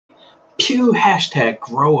Pew, hashtag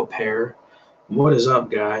grow a pair. What is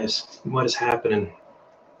up, guys? What is happening?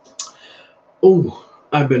 Oh,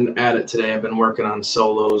 I've been at it today. I've been working on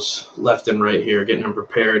solos left and right here, getting them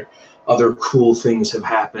prepared. Other cool things have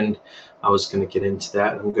happened. I was going to get into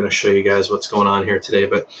that. I'm going to show you guys what's going on here today,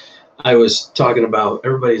 but I was talking about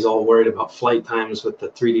everybody's all worried about flight times with the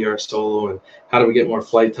 3DR Solo and how do we get more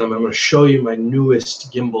flight time. I'm going to show you my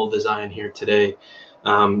newest gimbal design here today.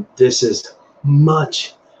 This is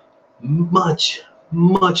much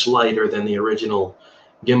lighter than the original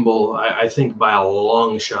gimbal, I think by a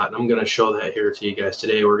long shot. And I'm going to show that here to you guys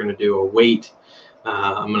today. We're going to do a weight.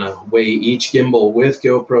 I'm going to weigh each gimbal with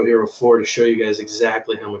GoPro Hero 4 to show you guys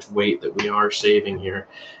exactly how much weight that we are saving here.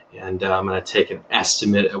 And I'm going to take an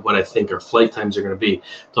estimate of what I think our flight times are going to be.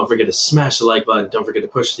 Don't forget to smash the like button. Don't forget to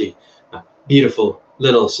push the beautiful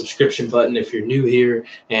little subscription button if you're new here.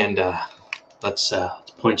 And let's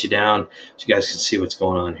point you down so you guys can see what's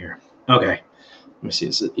going on here. Okay, let me see.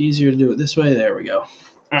 Is it easier to do it this way? There we go. All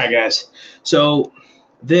right, guys. So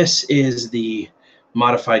this is the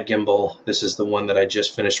modified gimbal. This is the one that I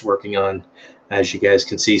just finished working on. As you guys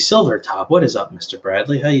can see, silver top. What is up, Mr.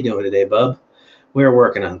 Bradley? How you doing today, bub? We're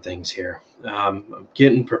working on things here. I'm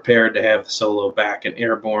getting prepared to have the Solo back and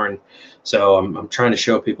airborne. So I'm trying to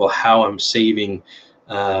show people how I'm saving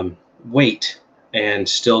weight and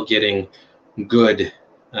still getting good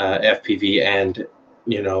FPV and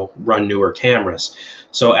run newer cameras.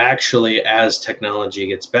 So actually, as technology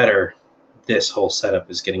gets better, this whole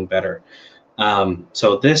setup is getting better.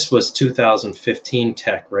 So this was 2015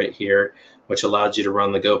 tech right here, which allowed you to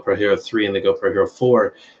run the GoPro Hero 3 and the GoPro Hero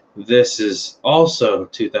 4. This is also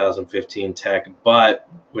 2015 tech, but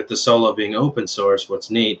with the Solo being open source, what's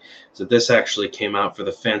neat is that this actually came out for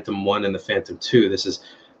the Phantom 1 and the Phantom 2. This is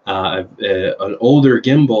an older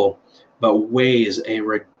gimbal, but weighs a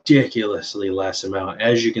ridiculously less amount.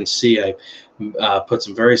 As you can see, I put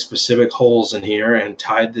some very specific holes in here and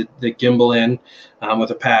tied the gimbal in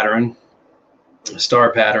with a pattern, a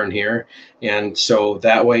star pattern here, and so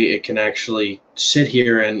that way it can actually sit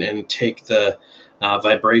here and take the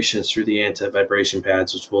vibrations through the anti-vibration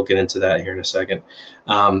pads, which we'll get into that here in a second.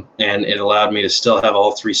 And it allowed me to still have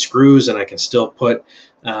all three screws, and I can still put,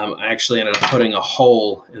 I actually ended up putting a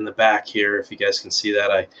hole in the back here. If you guys can see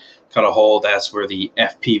that, I cut a hole. That's where the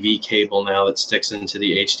FPV cable now that sticks into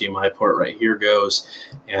the HDMI port right here goes.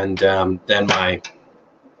 And then my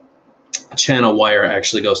channel wire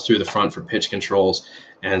actually goes through the front for pitch controls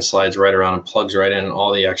and slides right around and plugs right in, and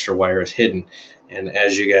all the extra wire is hidden. And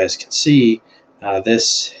as you guys can see,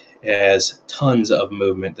 this has tons of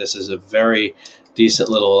movement. This is a very decent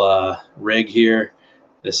little rig here.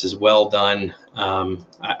 This is well done.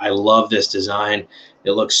 I love this design.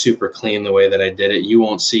 It looks super clean the way that I did it. You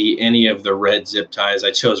won't see any of the red zip ties. I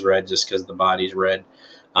chose red just because the body's red.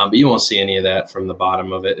 But you won't see any of that from the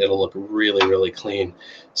bottom of it. It'll look really, really clean.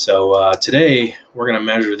 So today we're going to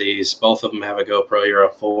measure these. Both of them have a GoPro Hero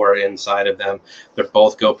 4 inside of them. They're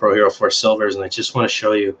both GoPro Hero 4 Silvers, and I just want to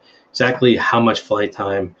show you exactly how much flight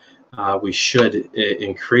time we should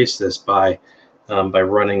increase this by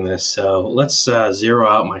running this. So let's zero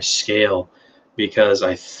out my scale, because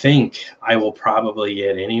I think I will probably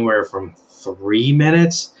get anywhere from 3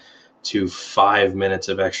 minutes to 5 minutes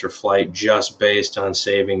of extra flight just based on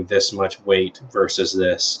saving this much weight versus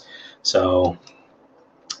this. So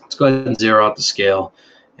let's go ahead and zero out the scale,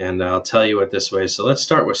 and I'll tell you what this weighs. So let's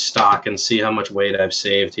start with stock and see how much weight I've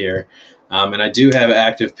saved here. And I do have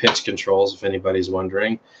active pitch controls, if anybody's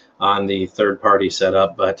wondering, on the third-party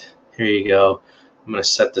setup. But here you go. I'm going to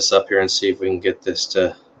set this up here and see if we can get this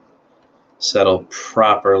to settle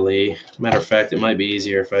properly. Matter of fact, it might be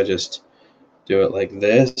easier if I just do it like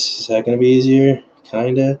this. Is that going to be easier?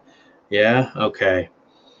 Kind of. Yeah? Okay.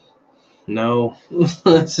 No,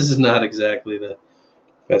 this is not exactly the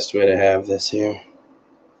best way to have this here.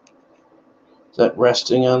 Is that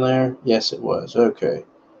resting on there? Yes, it was. Okay.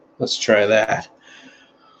 Let's try that.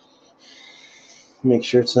 Make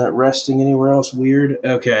sure it's not resting anywhere else weird.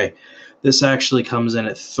 Okay, this actually comes in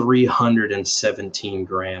at 317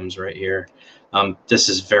 grams right here. This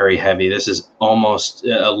is very heavy. This is almost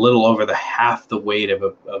a little over half the weight of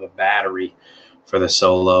a battery for the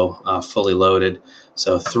Solo, fully loaded.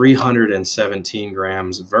 So 317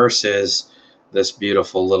 grams versus this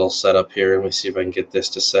beautiful little setup here. Let me see if I can get this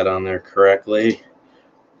to set on there correctly.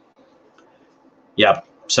 Yep.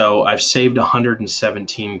 So I've saved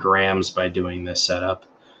 117 grams by doing this setup.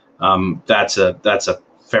 That's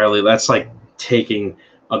like taking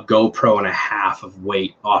a GoPro and a half of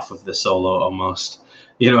weight off of the Solo almost.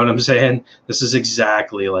 You know what I'm saying? This is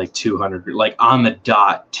exactly like 200, like on the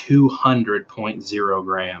dot, 200.0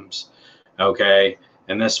 grams. Okay.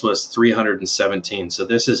 and this was 317. So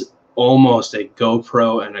this is almost a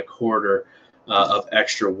GoPro and a quarter of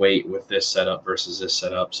extra weight with this setup versus this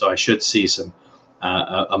setup. So I should see some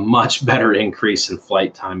a much better increase in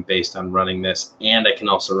flight time based on running this, and I can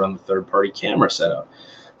also run the third-party camera setup.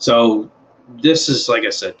 So this is, like I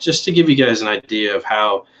said, just to give you guys an idea of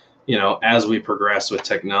how, you know, as we progress with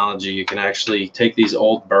technology, you can actually take these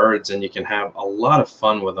old birds and you can have a lot of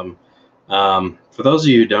fun with them. For those of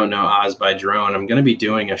you who don't know Oz by Drone, I'm going to be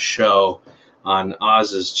doing a show on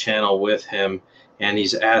Oz's channel with him, and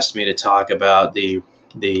he's asked me to talk about the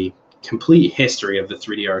complete history of the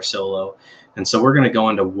 3DR Solo. And so we're going to go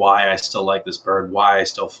into why I still like this bird, why I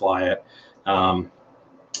still fly it, and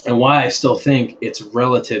why I still think it's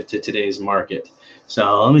relative to today's market.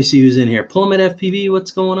 So let me see who's in here. Pull them at FPV.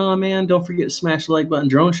 What's going on, man? Don't forget to smash the like button.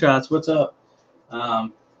 Drone Shots, what's up?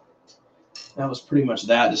 That was pretty much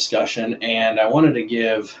that discussion. And I wanted to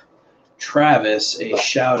give Travis a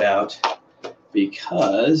shout out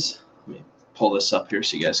because, let me pull this up here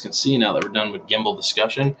so you guys can see now that we're done with gimbal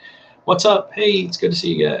discussion. What's up? Hey, it's good to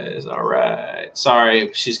see you guys. All right.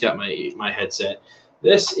 Sorry, she's got my headset.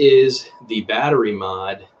 This is the battery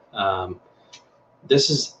mod. This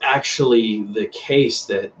is actually the case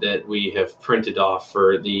that we have printed off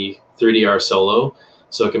for the 3DR Solo,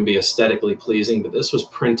 so it can be aesthetically pleasing, but this was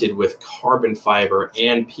printed with carbon fiber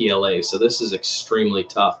and PLA, so this is extremely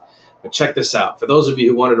tough. But check this out. For those of you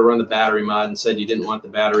who wanted to run the battery mod and said you didn't want the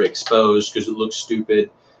battery exposed because it looks stupid,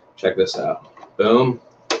 check this out. Boom.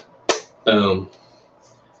 Boom.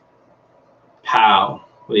 Pow.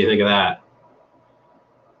 What do you think of that?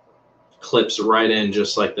 Clips right in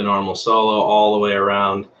just like the normal Solo, all the way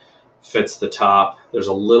around, fits the top. There's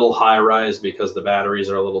a little high rise because the batteries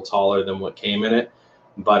are a little taller than what came in it.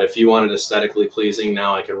 But if you wanted aesthetically pleasing,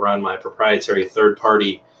 now I can run my proprietary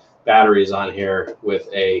third-party batteries on here with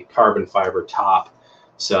a carbon fiber top.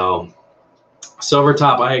 So silver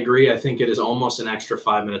top, I agree. I think it is almost an extra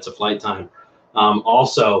 5 minutes of flight time.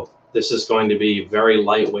 Also, this is going to be very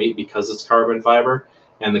lightweight because it's carbon fiber,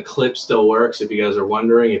 and the clip still works. If you guys are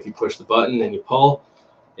wondering, if you push the button and you pull,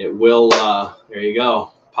 it will, there you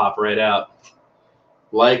go, pop right out.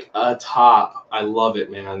 Like a top. I love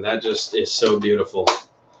it, man. That just is so beautiful.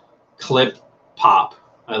 Clip, pop.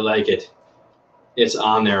 I like it. It's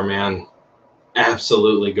on there, man.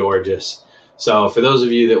 Absolutely gorgeous. So for those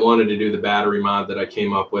of you that wanted to do the battery mod that I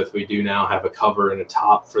came up with, we do now have a cover and a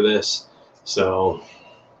top for this. So,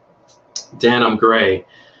 Dan, I'm gray.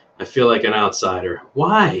 I feel like an outsider.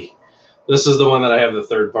 Why? This is the one that I have the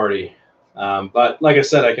third party. But like I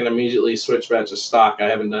said, I can immediately switch back to stock. I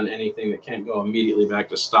haven't done anything that can't go immediately back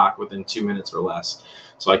to stock within 2 minutes or less.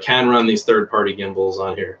 So I can run these third-party gimbals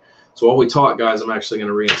on here. So while we talk, guys, I'm actually going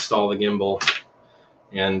to reinstall the gimbal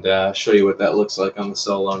and show you what that looks like on the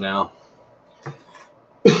Solo now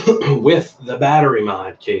with the battery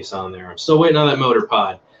mod case on there. I'm still waiting on that motor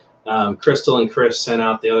pod. Crystal and Chris sent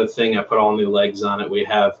out the other thing. I put all new legs on it. We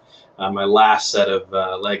have my last set of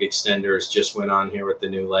leg extenders just went on here with the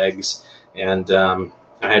new legs. And I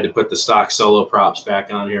had to put the stock Solo props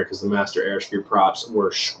back on here because the Master Airscrew props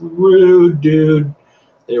were screwed, dude.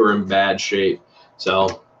 They were in bad shape.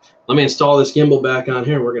 So let me install this gimbal back on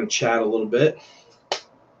here. We're going to chat a little bit.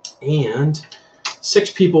 And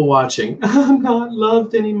 6 people watching. I'm not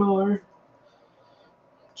loved anymore.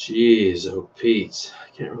 Jeez, oh Pete.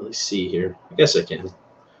 I can't really see here. I guess I can.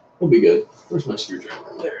 We'll be good. Where's my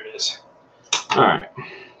screwdriver? There it is. All right.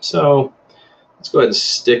 So let's go ahead and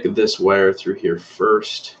stick this wire through here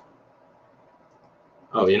first.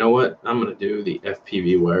 Oh, you know what? I'm going to do the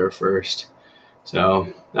FPV wire first.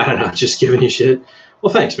 So, I don't know, just giving you shit.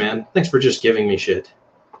 Well, thanks, man. Thanks for just giving me shit.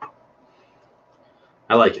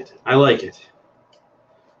 I like it. I like it.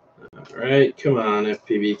 All right, come on,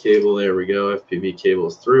 FPV cable. There we go. FPV cable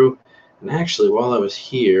is through. And actually, while I was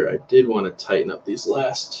here, I did want to tighten up these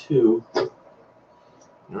last 2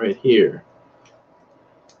 right here.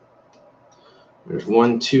 There's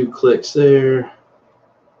 1, 2 clicks there.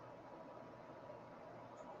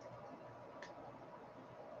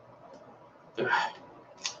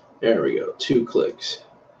 There we go, 2 clicks.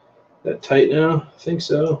 That tight now? I think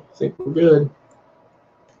so. I think we're good.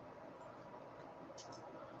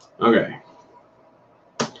 Okay.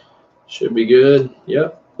 Should be good.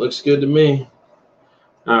 Yep, looks good to me.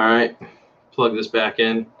 All right, plug this back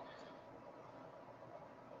in.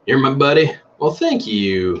 You're my buddy. Well, thank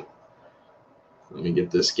you. Let me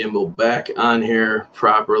get this gimbal back on here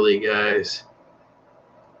properly, guys.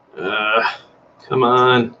 Come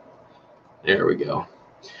on. There we go.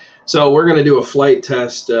 So we're going to do a flight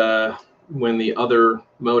test when the other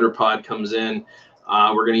motor pod comes in.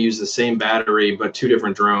 We're going to use the same battery, but 2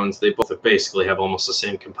 different drones. They both basically have almost the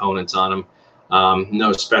same components on them.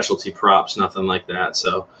 No specialty props, nothing like that.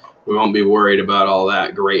 So we won't be worried about all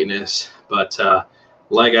that greatness. But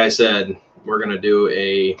like I said, we're going to do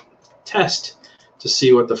a test to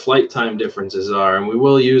see what the flight time differences are. And we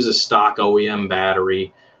will use a stock OEM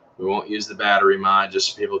battery. We won't use the battery mod,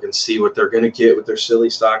 just so people can see what they're going to get with their silly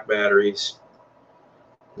stock batteries.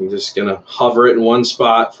 I'm just going to hover it in one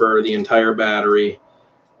spot for the entire battery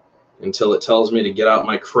until it tells me to get out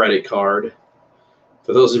my credit card.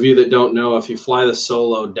 For those of you that don't know, if you fly the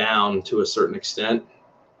Solo down to a certain extent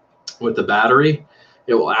with the battery,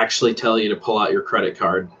 it will actually tell you to pull out your credit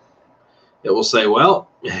card. It will say, well,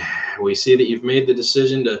 we see that you've made the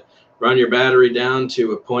decision to run your battery down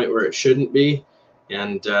to a point where it shouldn't be,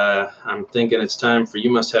 and I'm thinking it's time for you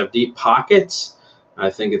must have deep pockets. I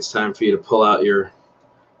think it's time for you to pull out your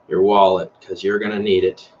wallet, because you're going to need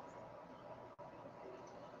it.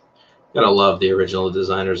 Gotta love the original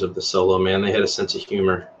designers of the Solo, man. They had a sense of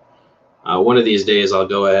humor. One of these days I'll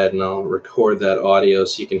go ahead and I'll record that audio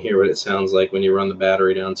so you can hear what it sounds like when you run the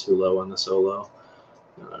battery down too low on the Solo.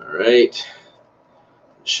 All right.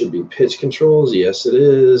 Should be pitch controls. Yes, it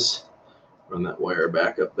is. Run that wire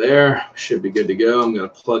back up there. Should be good to go. I'm going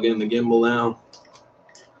to plug in the gimbal now.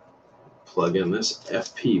 Plug in this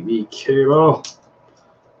FPV cable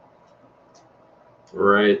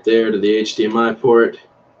right there to the HDMI port.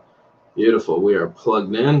 Beautiful. We are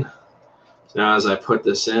plugged in. Now as I put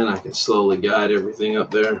this in, I can slowly guide everything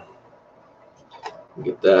up there.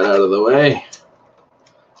 Get that out of the way.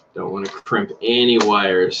 Don't want to crimp any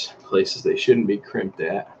wires places they shouldn't be crimped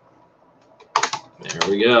at. There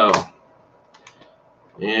we go.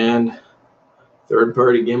 And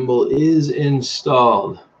third-party gimbal is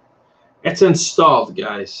installed. It's installed,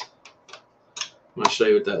 guys. I'm going to show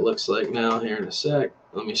you what that looks like now here in a sec.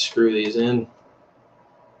 Let me screw these in.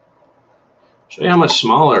 Show you how much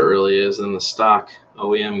smaller it really is than the stock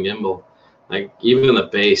OEM gimbal. Like even the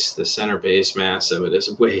base, the center base mass of it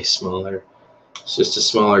is way smaller. It's just a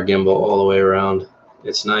smaller gimbal all the way around.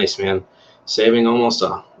 It's nice, man. Saving almost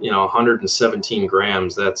 117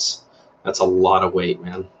 grams. That's a lot of weight,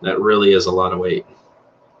 man. That really is a lot of weight.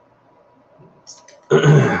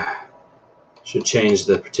 Should change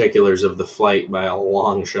the particulars of the flight by a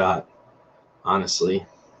long shot, honestly.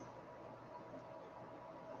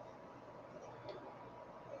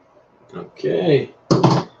 Okay,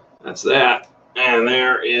 that's that. And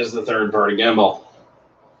there is the third-party gimbal.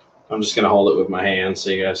 I'm just going to hold it with my hand so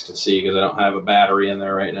you guys can see, because I don't have a battery in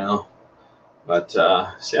there right now. But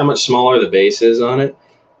see how much smaller the base is on it?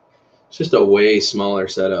 It's just a way smaller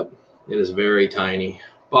setup. It is very tiny,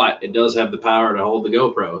 but it does have the power to hold the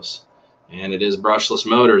GoPros. And it is brushless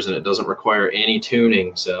motors, and it doesn't require any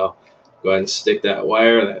tuning. So go ahead and stick that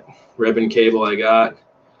wire, that ribbon cable I got.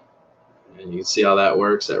 And you can see how that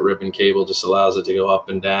works. That ribbon cable just allows it to go up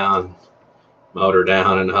and down, motor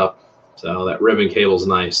down and up. So that ribbon cable is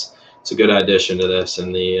nice. It's a good addition to this.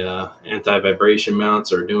 And the anti-vibration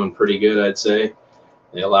mounts are doing pretty good, I'd say.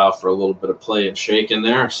 They allow for a little bit of play and shake in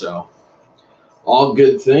there. So all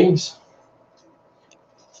good things.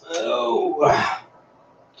 Oh,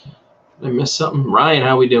 I missed something. Ryan,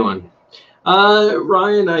 how we doing?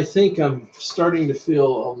 Ryan, I think I'm starting to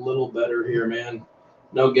feel a little better here, man.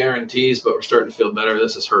 No guarantees, but we're starting to feel better.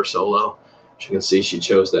 This is her Solo. As you can see, she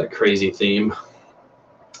chose that crazy theme.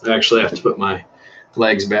 I actually have to put my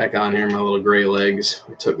legs back on here, my little gray legs.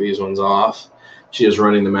 I took these ones off. She is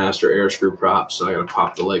running the master air screw prop, so I got to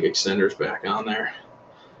pop the leg extenders back on there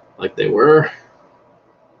like they were.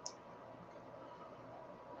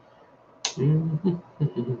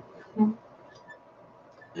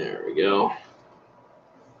 There we go.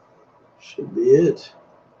 Should be it.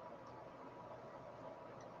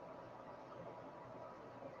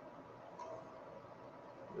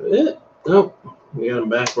 Nope, we got them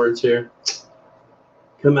backwards here.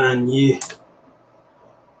 Come on, you.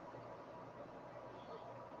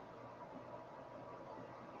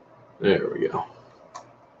 There we go.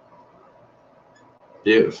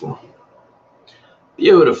 Beautiful.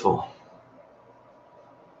 Beautiful.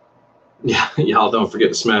 Yeah, y'all don't forget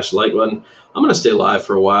to smash the like button. I'm gonna stay live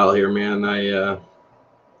for a while here, man.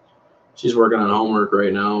 She's working on homework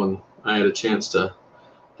right now, and I had a chance to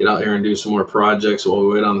get out here and do some more projects while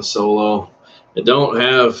we wait on the Solo. I don't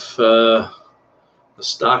have a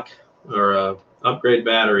stock or a upgrade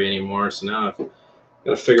battery anymore, so now I've got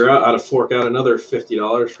to figure out how to fork out another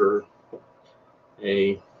 $50 for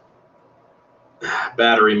a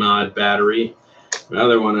battery mod battery. My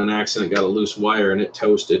other one, an accident, got a loose wire and it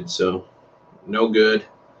toasted, so no good.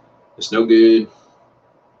 It's no good.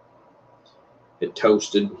 It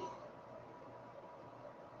toasted.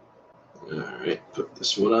 All right, put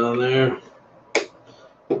this one on there.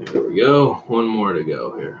 There we go. One more to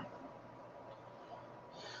go here.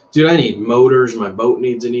 Dude, I need motors. My boat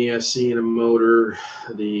needs an ESC and a motor.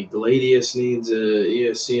 The Gladius needs an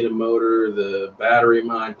ESC and a motor. The battery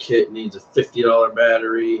mod kit needs a $50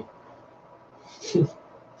 battery.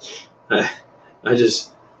 I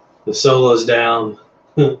just, the Solo's down.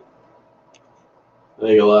 I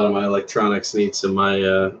think a lot of my electronics need some, my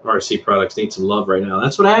RC products need some love right now.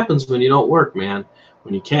 That's what happens when you don't work, man.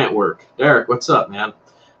 When you can't work. Derek, what's up, man?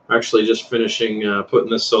 I'm actually just finishing putting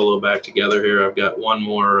this Solo back together here. I've got one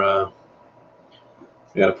more. I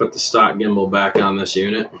got to put the stock gimbal back on this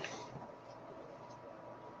unit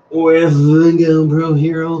with the GoPro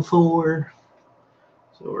Hero 4.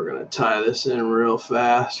 So we're going to tie this in real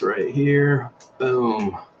fast right here.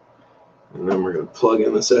 Boom. And then we're going to plug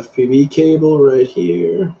in this FPV cable right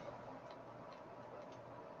here.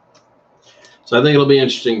 So I think it'll be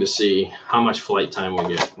interesting to see how much flight time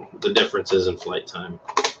we get, the differences in flight time.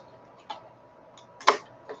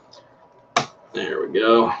 There we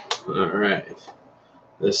go. All right.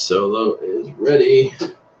 This Solo is ready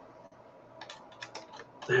to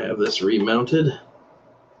have this remounted.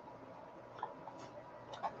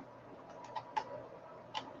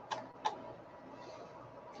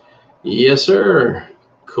 Yes, sir.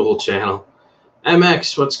 Cool channel.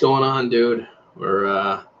 MX, what's going on, dude?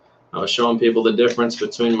 I was showing people the difference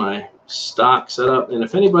between my stock setup, and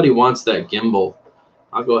if anybody wants that gimbal,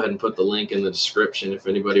 I'll go ahead and put the link in the description if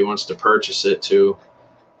anybody wants to purchase it to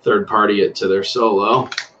third party it to their Solo.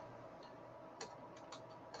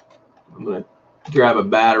 I'm going to grab a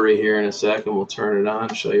battery here in a second. We'll turn it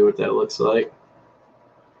on, show you what that looks like.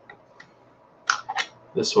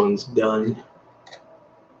 This one's done.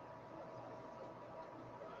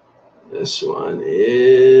 This one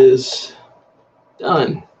is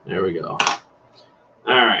done. There we go. All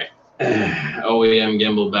right. OEM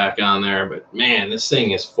gimbal back on there, but man, this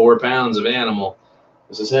thing is 4 pounds of animal.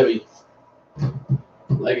 This is heavy.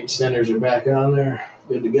 Leg extenders are back on there.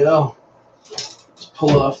 Good to go. Just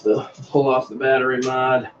pull off the battery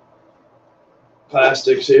mod.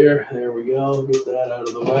 Plastics here. There we go. Get that out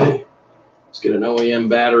of the way. Let's get an OEM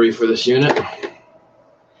battery for this unit.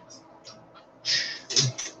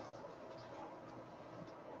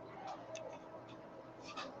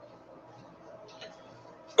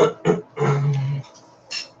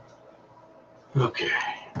 Okay.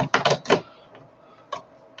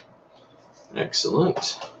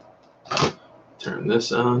 Excellent. Turn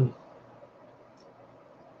this on.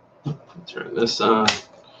 Turn this on.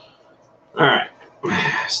 All right.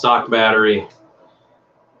 Stock battery.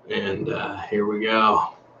 And here we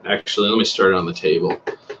go. Actually, let me start it on the table.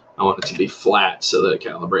 I want it to be flat so that it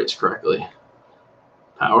calibrates correctly.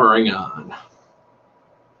 Powering on.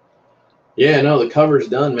 Yeah, no, the cover's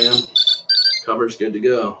done, man. Cover's good to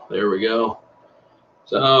go. There we go.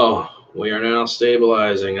 So we are now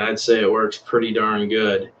stabilizing. I'd say it works pretty darn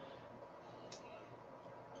good.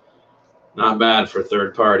 Not bad for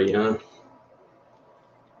third party, huh?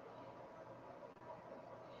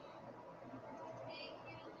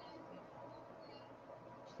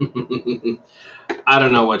 I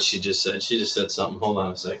don't know what she just said. She just said something. Hold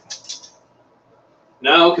on a second.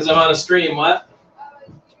 No, because I'm on a stream. What?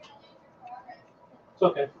 It's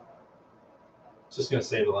okay. Just going to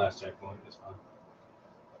save the last checkpoint. It's fine.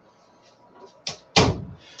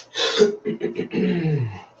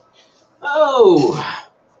 Oh,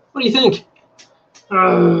 what do you think?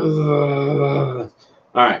 All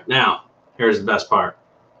right, now, here's the best part.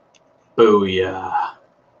 Booyah.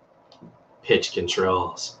 Pitch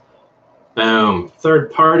controls. Boom.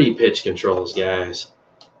 Third-party pitch controls, guys.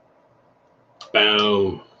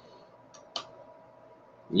 Boom.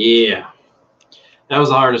 Yeah. That was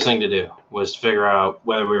the hardest thing to do, was to figure out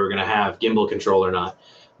whether we were going to have gimbal control or not.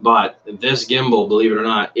 But this gimbal, believe it or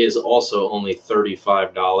not, is also only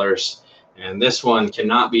 $35. And this one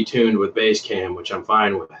cannot be tuned with base cam, which I'm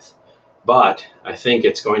fine with. But I think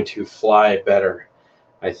it's going to fly better.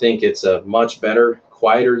 I think it's a much better,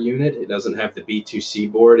 quieter unit. It doesn't have the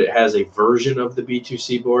B2C board. It has a version of the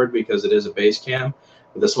B2C board because it is a base cam.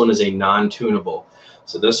 But this one is a non-tunable.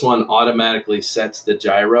 So this one automatically sets the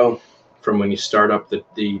gyro from when you start up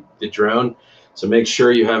the drone. So make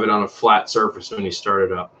sure you have it on a flat surface when you start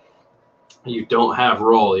it up. You don't have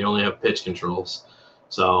roll, you only have pitch controls.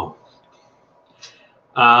 So,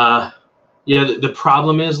 yeah, the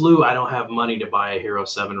problem is, Lou, I don't have money to buy a Hero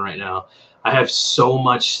 7 right now. I have so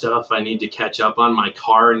much stuff I need to catch up on. My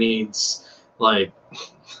car needs, like,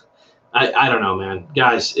 I don't know, man.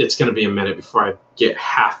 Guys, it's going to be a minute before I get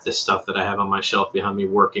half the stuff that I have on my shelf behind me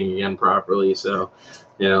working again properly. So,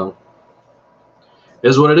 you know.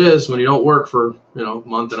 is what it is. When you don't work for, you know, a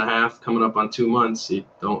month and a half, coming up on 2 months, you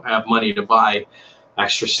don't have money to buy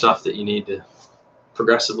extra stuff that you need to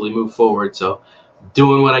progressively move forward. So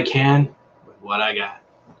doing what I can with what I got.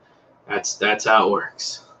 That's how it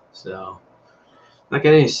works. So not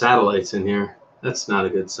got any satellites in here. That's not a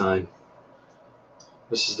good sign.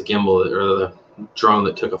 This is the gimbal or the drone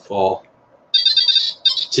that took a fall.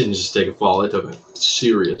 It didn't just take a fall, it took a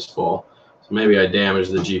serious fall. So maybe I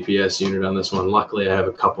damaged the GPS unit on this one. Luckily I have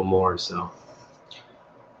a couple more, so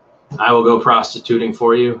I will go prostituting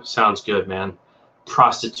for you. Sounds good, man.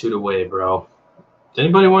 Prostitute away, bro. Does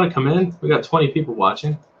anybody want to come in? We got 20 people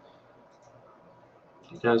watching.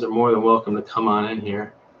 You guys are more than welcome to come on in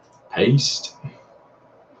here. Paste.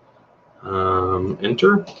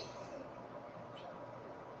 Enter.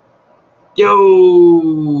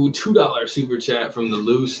 Yo, $2 super chat from the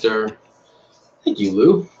Lou Stir. Thank you,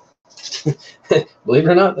 Lou. Believe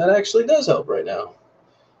it or not, that actually does help right now.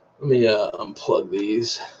 Let me unplug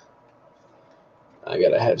these. I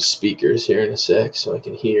gotta have speakers here in a sec so I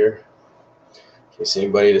can hear. In case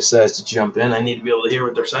anybody decides to jump in, I need to be able to hear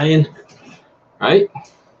what they're saying. Right?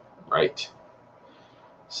 Right.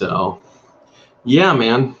 So, yeah,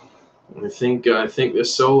 man. I think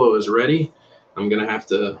this solo is ready. I'm gonna have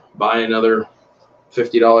to buy another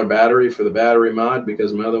 $50 battery for the battery mod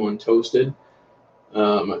because my other one toasted.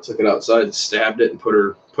 I took it outside, stabbed it, and put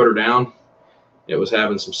her down. It was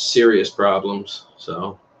having some serious problems,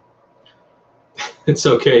 so it's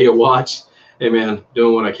okay. You watch. Hey man,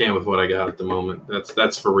 doing what I can with what I got at the moment.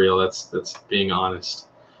 That's for real. That's being honest.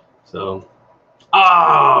 So,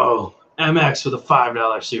 oh, MX with a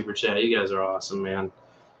 $5 super chat. You guys are awesome, man.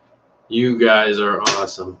 You guys are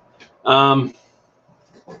awesome. What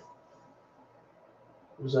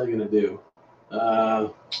was I gonna do? I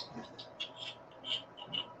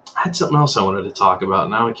had something else I wanted to talk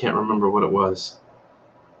about. Now I can't remember what it was.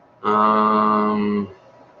 Oh,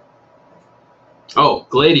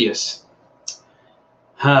 Gladius.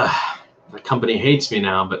 The company hates me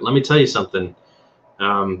now, but let me tell you something.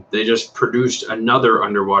 They just produced another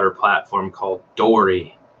underwater platform called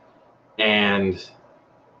Dory, and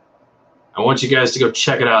I want you guys to go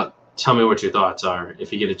check it out. Tell me what your thoughts are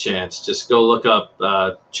if you get a chance. Just go look up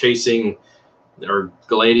Chasing or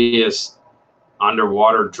Gladius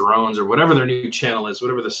Underwater Drones or whatever their new channel is,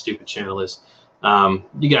 whatever the stupid channel is.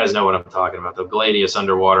 You guys know what I'm talking about, the Gladius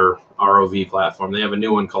Underwater ROV platform. They have a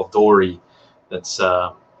new one called Dory that's,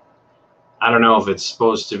 I don't know if it's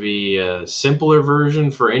supposed to be a simpler version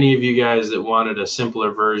for any of you guys that wanted a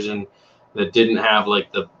simpler version that didn't have like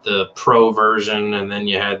the pro version, and then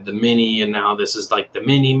you had the mini, and now this is like the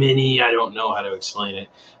mini. I don't know how to explain it.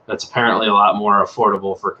 That's apparently a lot more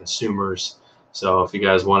affordable for consumers. So if you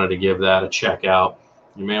guys wanted to give that a check out,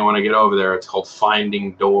 you may want to get over there. It's called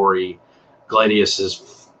Finding Dory. Gladius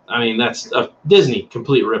is, I mean, that's a Disney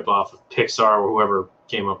complete ripoff of Pixar or whoever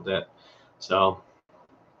came up with that. So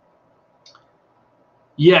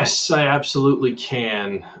yes, I absolutely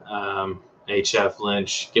can. HF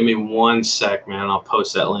Lynch, give me 1 sec, man. I'll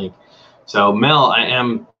post that link. So Mel, I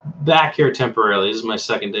am back here temporarily. This is my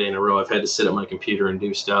 2nd day in a row. I've had to sit at my computer and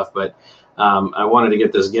do stuff, but I wanted to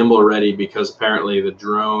get this gimbal ready because apparently the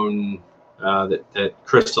drone that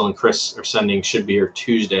Crystal and Chris are sending should be here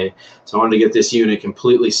Tuesday. So I wanted to get this unit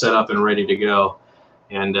completely set up and ready to go,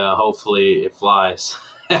 and hopefully it flies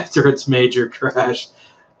after its major crash.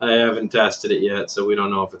 I haven't tested it yet, so we don't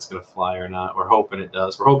know if it's going to fly or not. We're hoping it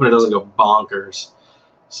does. We're hoping it doesn't go bonkers.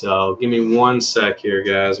 So give me 1 sec here,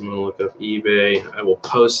 guys. I'm going to look up eBay. I will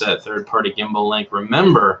post that third-party gimbal link.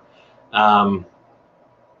 Remember, I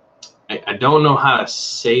don't know how to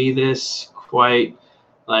say this quite.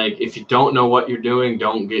 Like, if you don't know what you're doing,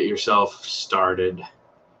 don't get yourself started.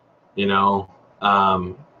 You know,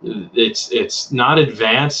 it's not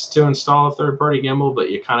advanced to install a third-party gimbal, but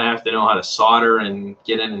you kind of have to know how to solder and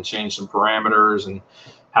get in and change some parameters and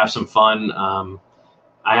have some fun.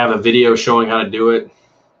 I have a video showing how to do it.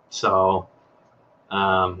 So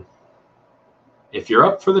if you're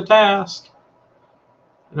up for the task,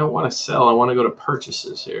 I don't want to sell. I want to go to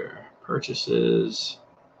purchases here. Purchases.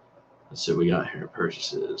 Let's see what we got here.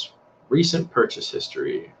 Purchases. Recent purchase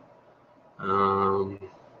history.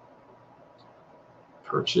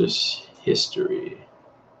 Purchase history.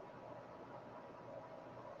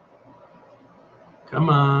 Come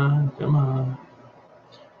on, come on.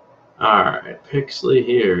 All right, Pixley,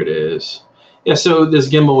 here it is. Yeah, so this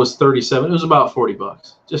gimbal was 37. It was about 40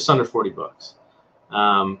 bucks, just under 40 bucks.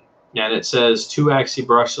 And it says 2-axis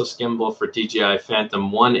brushless gimbal for DJI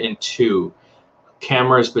Phantom 1 and 2.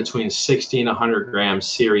 Cameras between 60 and 100 grams,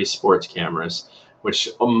 series sports cameras. which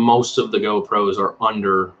most of the GoPros are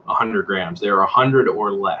under 100 grams. They're 100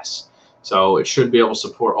 or less. So it should be able to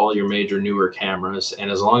support all your major newer cameras.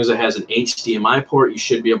 And as long as it has an HDMI port, you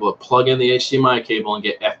should be able to plug in the HDMI cable and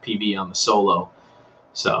get FPV on the Solo.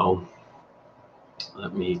 So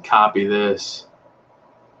let me copy this.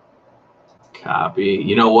 Copy.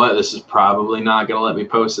 You know what? This is probably not going to let me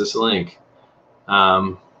post this link.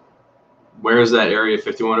 Where is that Area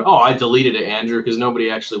 51? Oh, I deleted it, Andrew, because nobody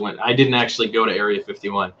actually went. I didn't actually go to Area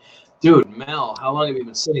 51. Dude, Mel, how long have you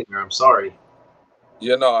been sitting there? I'm sorry.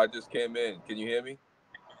 Yeah, no, I just came in. Can you hear me?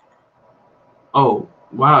 Oh,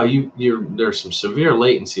 wow. There's some severe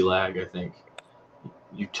latency lag, I think.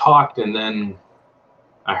 You talked, and then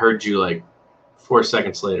I heard you like 4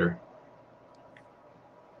 seconds later.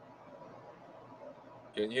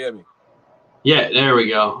 Can you hear me? Yeah, there we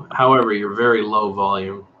go. However, you're very low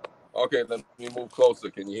volume. Okay, let me move closer.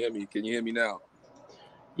 Can you hear me? Can you hear me now?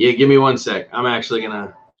 Yeah, give me 1 sec. I'm actually going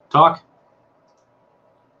to talk.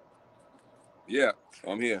 Yeah,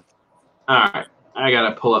 I'm here. All right. I got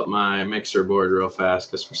to pull up my mixer board real fast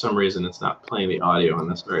because for some reason it's not playing the audio on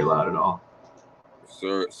this very loud at all.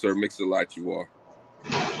 Sir, mix a lot you are.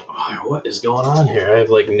 Oh, what is going on here? I have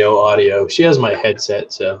like no audio. She has my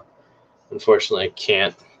headset, so unfortunately I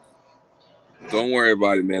can't. Don't worry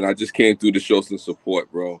about it, man. I just came through to show some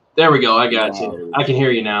support, bro. There we go. I got you. I can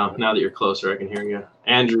hear you now. Now that you're closer, I can hear you.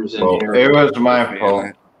 Andrew's in here. It was my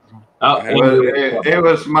fault. It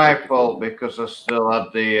was my fault because I still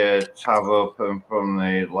had the tab open from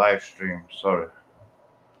the live stream. Sorry.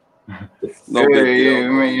 No big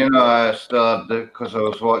deal. You know, I still had because I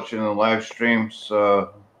was watching the live stream.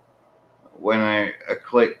 So when I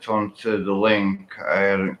clicked onto the link, I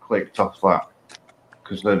hadn't clicked off that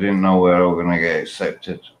because I didn't know where I was going to get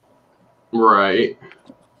accepted. Right.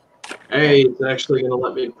 Hey, it's actually going to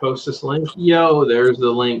let me post this link. Yo, there's the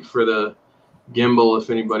link for the gimbal if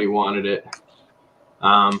anybody wanted it.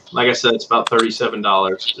 Like I said, it's about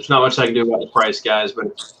 $37. There's not much I can do about the price, guys, but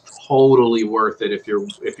it's totally worth it if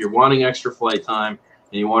you're wanting extra flight time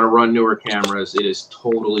and you want to run newer cameras. It is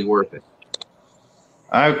totally worth it.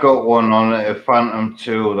 I've got one on it, a Phantom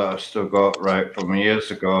 2 that I still got right from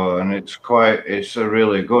years ago, and it's a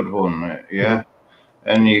really good one, yeah.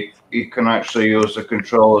 And you can actually use the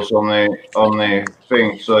controllers on the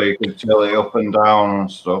thing, so you can tilt it up and down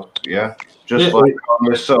and stuff, yeah. Just like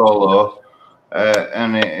on the Solo.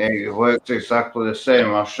 And it works exactly the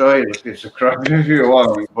same. I'll show you the piece of crap if you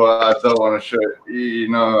want, but I don't want to show you. You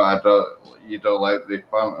know, you don't like the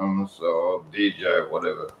Phantoms or DJ or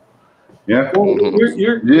whatever. Yeah. You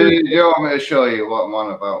want me to show you what I'm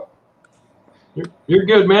on about? You're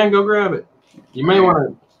good, man. Go grab it. You may want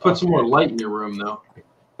to put some more light in your room, though.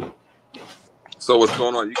 So what's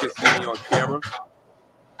going on? You can see me on camera?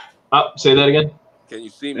 Say that again. Can you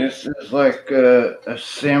see me? This is like a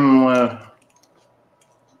similar.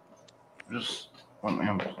 Just let me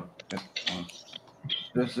unplug this one.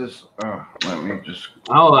 This is. Let me just.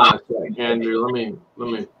 Hold on a sec, Andrew. Let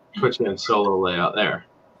me put you in Solo layout there.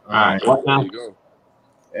 All right. What now? There you go.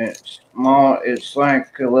 It's more. It's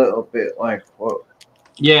like a little bit like what?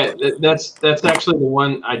 Yeah, that's actually the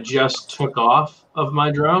one I just took off of my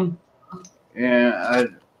drone. Yeah,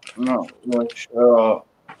 I'm not really sure.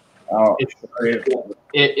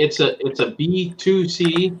 It's a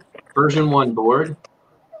B2C version 1 board,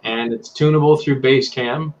 and it's tunable through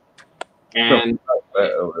Basecam. And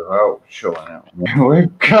without showing it.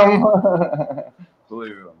 Come on.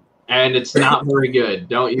 And it's not very good.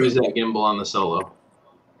 Don't use that gimbal on the Solo.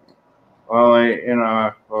 Well, you know,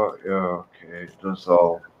 I thought, yeah, okay, that's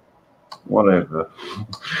all. Whatever.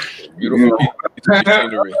 Beautiful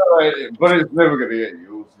scenery. But it's never going to get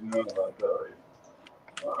used, you know that.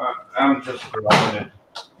 I'm just grounded.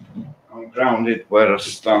 I'm grounded where I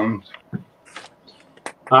stand.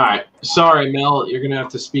 All right. Sorry, Mel. You're going to have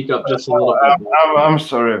to speak up just a little bit. I'm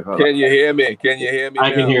sorry about that. Can you hear me? Can you hear me I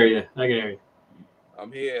now? can hear you. I can hear you.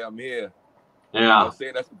 I'm here. Yeah. I'm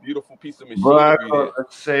saying that's a beautiful piece of machinery. But I got the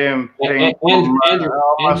same thing.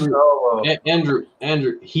 Andrew,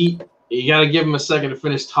 you got to give him a second to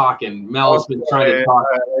finish talking. Mel has been trying to talk.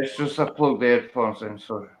 It's just I plugged the headphones in,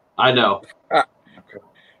 so. I know.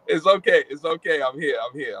 Okay. It's okay. I'm here.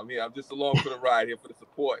 I'm just along for the ride here for the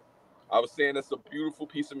support. I was saying that's a beautiful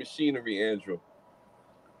piece of machinery, Andrew.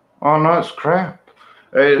 Oh, no, it's crap.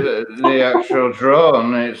 The actual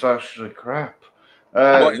drone, it's actually crap. The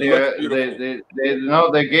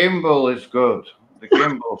gimbal is good. The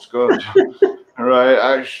gimbal's good. Right,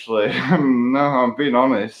 actually. No, I'm being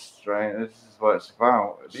honest, right? This is what it's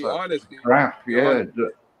about. It's be honest. Crap, yeah.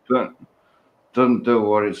 doesn't do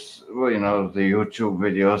what it's, well, you know, the YouTube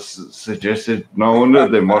videos suggested. No wonder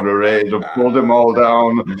they moderated and pulled them all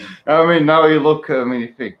down. I mean, now you look at them and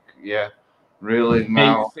you think, yeah, really Hey,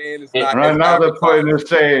 now. Saying it's not Right as now they're putting advertised. it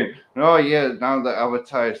saying, oh yeah, now they're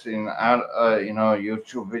advertising, you know,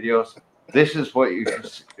 YouTube videos. This is what you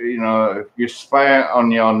know, if you spy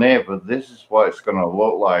on your neighbor, this is what it's going to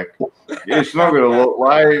look like. It's not going to look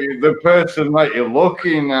like the person that you're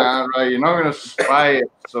looking at, right? You're not going to spy at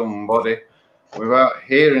somebody without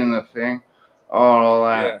hearing the thing or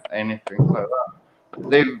like anything like that.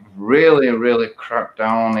 They've really, really cracked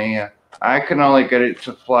down here. I can only get it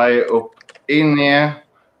to fly up in the air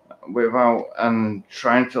without and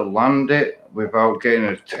trying to land it without getting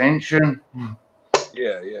attention.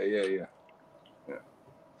 Yeah.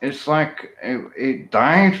 It's like it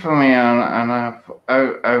died for me, and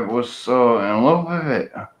I was so in love with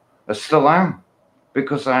it. I still am,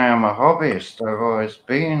 because I am a hobbyist. I've always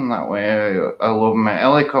been that way. I love my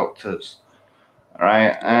helicopters,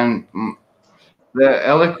 right? And the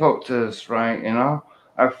helicopters, right? You know,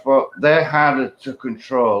 I thought they're harder to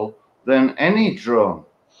control than any drone.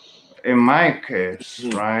 In my case,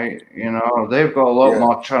 right, you know, they've got a lot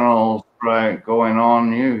more channels, right, going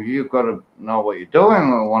on. You got to know what you're doing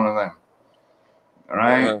with one of them,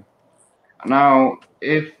 right? Now,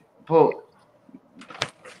 but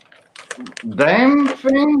them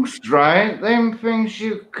things, right? Them things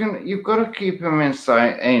you've got to keep them in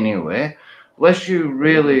sight anyway, unless you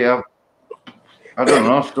really have, I don't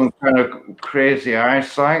know, some kind of crazy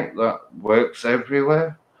eyesight that works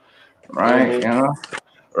everywhere, right? You know.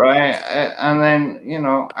 Right, and then, you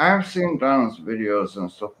know, I've seen Dan's videos and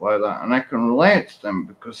stuff like that, and I can relate to them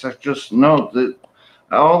because I just know that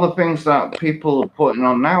all the things that people are putting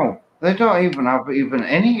on now, they don't even have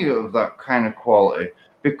any of that kind of quality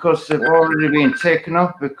because they've already been taken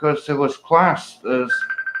off because it was classed as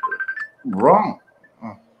wrong.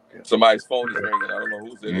 Oh, somebody's phone is ringing. I don't know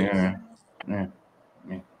whose it is. Yeah.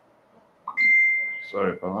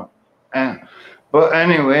 Sorry about that. But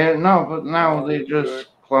anyway, no, but now they just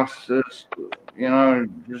classed as, you know,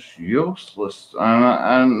 just useless.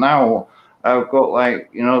 And now I've got, like,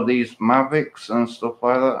 you know, these Mavics and stuff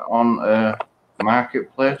like that on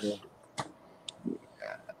Marketplace.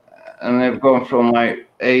 And they've gone from like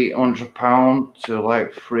 £800 to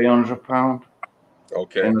like £300.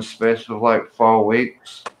 Okay. In the space of like 4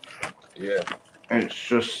 weeks. Yeah. It's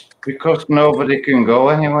just because nobody can go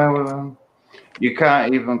anywhere with them. You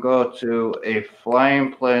can't even go to a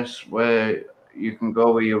flying place where you can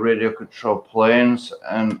go with your radio controlled planes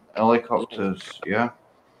and helicopters, yeah?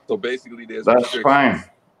 So basically that's fine.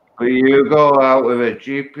 But you go out with a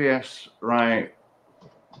GPS, right,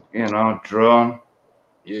 you know, drone.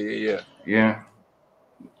 Yeah.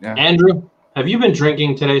 Andrew, have you been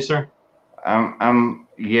drinking today, sir?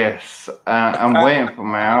 Yes. I'm waiting for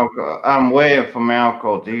my alcohol. I'm waiting for my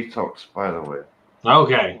alcohol detox, by the way.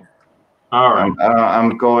 Okay. All right.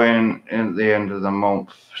 I'm going in the end of the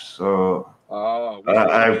month, so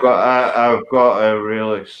I've got a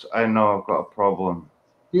really. I know I've got a problem.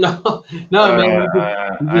 No, man.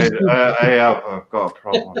 I've got a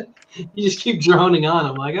problem. You just keep droning on.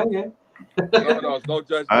 I'm like, okay. No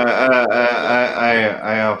judgment. I've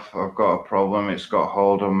got a problem. It's got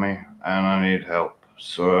hold of me, and I need help.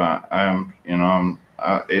 So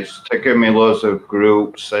it's taken me loads of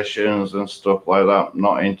group sessions and stuff like that.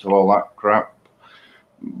 Not into all that crap,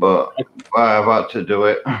 but I've had to do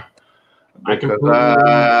it because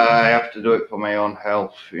I have to do it for my own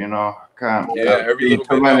health. You know, I can't. Yeah, every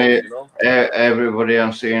little bit helps, you know? Everybody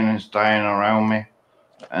I'm seeing is dying around me.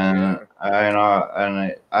 And I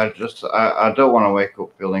don't want to wake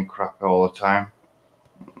up feeling crap all the time.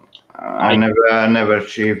 I never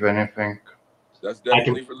achieve anything. That's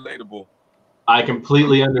definitely relatable. I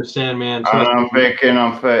completely understand, man. I'm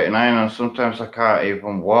 39, and sometimes I can't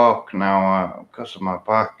even walk now because of my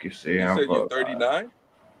back. You see, you said you're 39.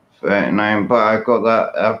 39, but I've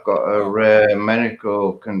got a rare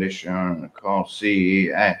medical condition called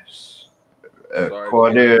CES.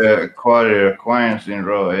 Quadrilateral acquiring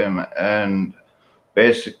syndrome, and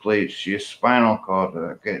basically it's your spinal cord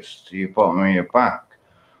that gets to your bottom of your back.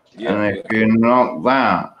 And if you knock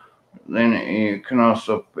that, then it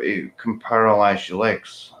can paralyze your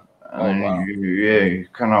legs, and you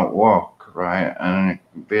cannot walk, right? And it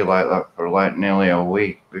can be like that for like nearly a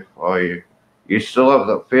week before you still have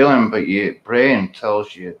that feeling, but your brain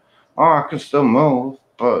tells you, oh, I can still move,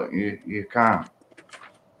 but you can't.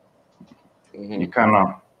 You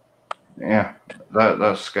cannot. Yeah,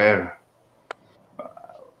 that's scary.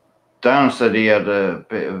 Dan said he had a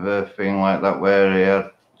bit of a thing like that where he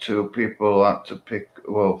had few people had to pick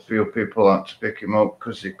him up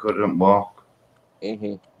because he couldn't walk.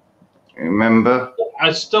 Mm-hmm. Remember?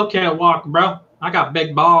 I still can't walk, bro. I got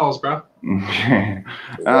big balls, bro. I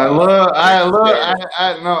Wow.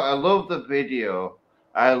 love the video.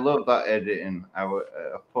 I love that editing. I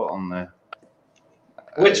put on there.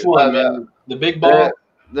 Which one, man? The big ball?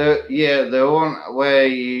 The one where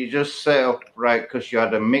you just set up right because you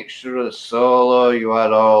had a mixture of solo, you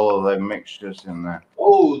had all of the mixtures in there.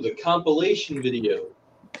 Oh, the compilation video.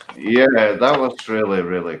 Yeah, that was really,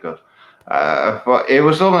 really good. But it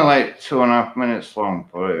was only like 2.5 minutes long,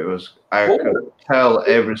 but I could tell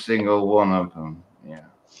every single one of them. Yeah.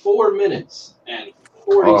 4 minutes and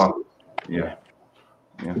 40 seconds. Yeah.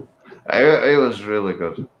 Yeah. It was really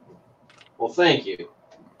good. Well, thank you.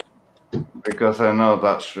 Because I know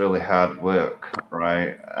that's really hard work,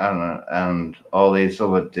 right? And all these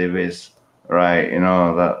other divvies, right? You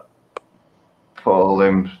know, that put all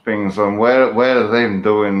them things on. Where are they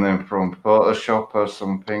doing them from? Photoshop or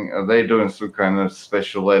something? Are they doing some kind of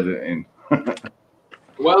special editing?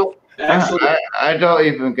 Well, actually, I don't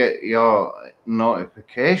even get your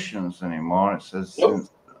notifications anymore. It says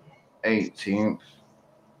since 18th.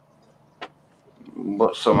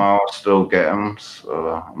 But somehow I still get them, so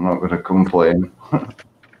I'm not going to complain.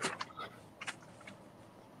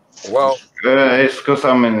 Well, it's because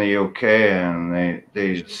I'm in the UK and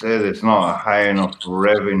they say there's not a high enough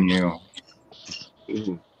revenue.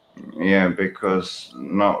 Yeah, because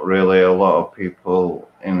not really a lot of people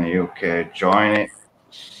in the UK join it.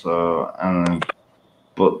 So,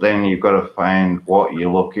 but then you've got to find what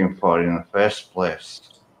you're looking for in the first place.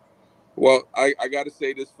 well, I got to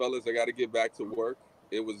say this, fellas. I got to get back to work.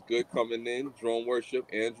 It was good coming in. Drone Worship,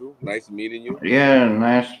 Andrew. Nice meeting you. Yeah,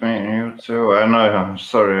 nice meeting you too. I know. I'm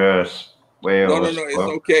sorry, way No, over. it's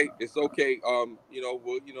okay. It's okay. You know,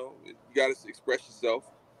 you got to express yourself.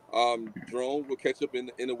 Drone, we'll catch up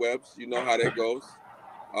in the webs. You know how that goes.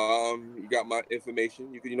 You got my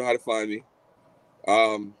information. You know how to find me.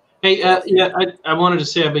 hey, yeah, I wanted to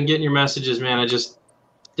say I've been getting your messages, man. I just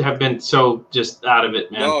have been so just out of it,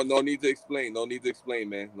 man. No need to explain. No need to explain,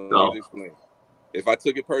 man. No need to explain. If I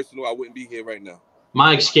took it personal, I wouldn't be here right now.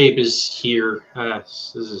 My escape is here.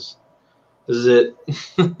 This is it.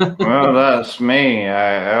 Well, that's me.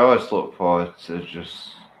 I always look forward to just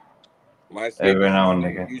my escape every now and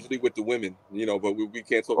again. Usually with the women, you know, but we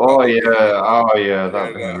can't talk about that.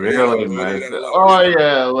 That'd be really nice. A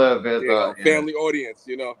little bit of that. Family audience,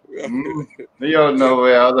 you know. You don't know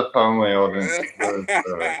we are the family audience.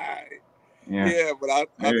 Yeah, but I'll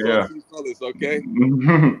talk to you fellas, okay?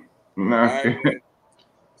 All right, man.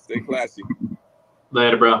 Stay classy.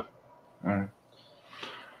 Later, bro. All right.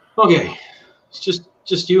 Okay, it's just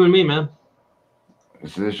you and me, man.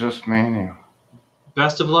 It's just me and you.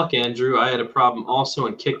 Best of luck, Andrew. I had a problem also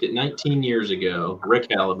and kicked it 19 years ago. Rick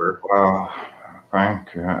Caliber. Wow,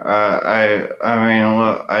 thank you. I mean,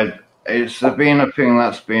 look, it's been a thing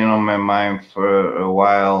that's been on my mind for a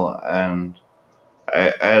while, and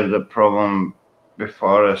I had a problem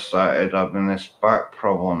before I started having this back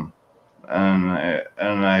problem, and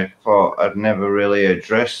I thought I'd never really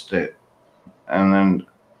addressed it, and then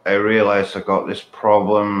I realized I got this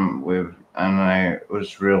problem and I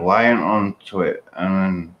was reliant onto it,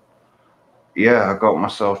 and then I got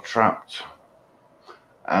myself trapped,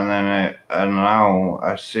 and then now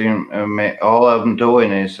I seem all I'm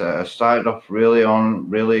doing is I started off on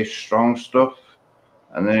really strong stuff.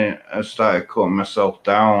 And then I started cutting myself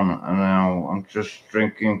down, and now I'm just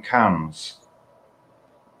drinking cans.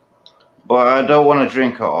 But I don't want to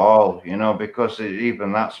drink at all, you know, because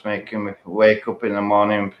even that's making me wake up in the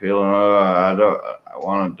morning feeling, I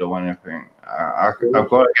want to do anything. I've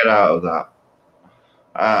got to get out of that.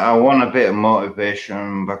 I want a bit of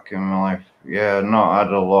motivation back in my life. Yeah, I've not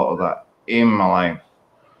had a lot of that in my life.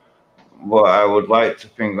 But I would like to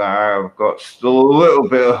think that I've got still a little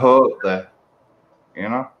bit of hope there. You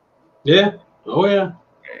know? Yeah. Oh yeah.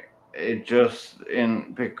 It just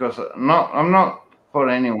because I'm not for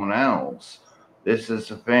anyone else. This is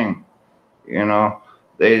the thing, you know.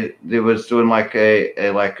 They was doing like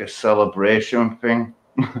a celebration thing,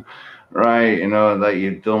 right? You know, that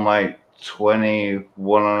you've done like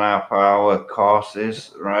 21.5 hour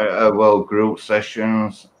courses, right? Group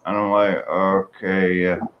sessions, and I'm like, okay,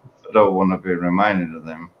 yeah, I don't want to be reminded of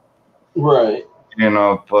them, right? You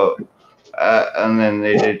know, but. And then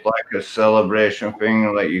they did like a celebration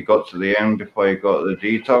thing, like you got to the end before you got the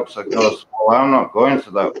detox. I goes, well, I'm not going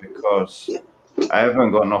to that because I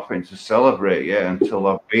haven't got nothing to celebrate yet until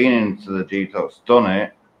I've been into the detox, done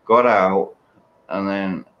it, got out, and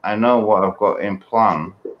then I know what I've got in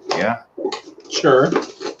plan. Yeah. Sure.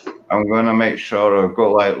 I'm going to make sure I've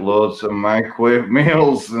got like loads of microwave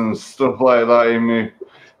meals and stuff like that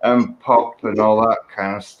and pop and all that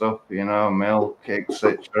kind of stuff, milk,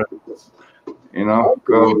 etc.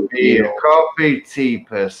 Go be a coffee, tea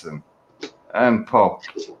person, and pop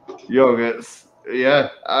yogurts. Yeah,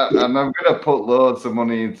 and I'm gonna put loads of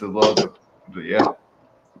money into loads of, yeah.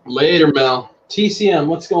 Later, Mel. TCM,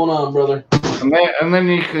 what's going on, brother? And then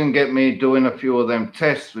you can get me doing a few of them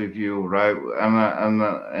tests with you, right? And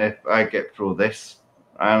if I get through this,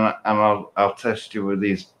 and I'll test you with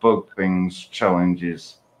these bug things,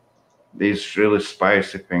 challenges, these really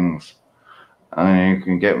spicy things, and then you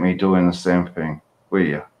can get me doing the same thing, will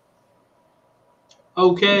you?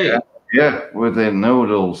 Okay. Yeah, with the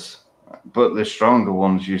noodles, but the stronger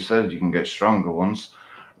ones. You said you can get stronger ones,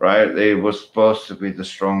 right? They were supposed to be the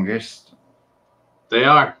strongest. They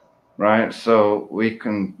are. Right, so we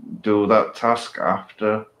can do that task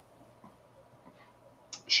after.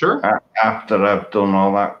 Sure. After I've done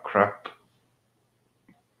all that crap.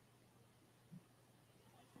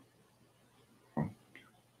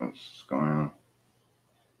 What's going on?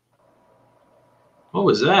 What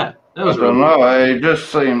was that? That was I don't really know. I just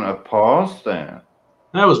seemed to pause there.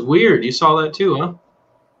 That was weird. You saw that too, huh?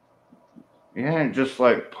 Yeah, just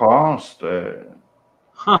like paused.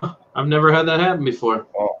 Huh. I've never had that happen before.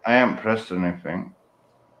 Well, I haven't pressed anything.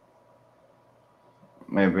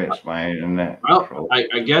 Maybe it's my internet. Well,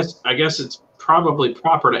 I guess it's probably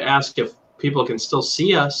proper to ask if people can still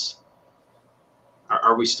see us.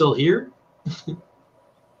 Are we still here?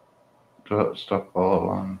 Don't stop all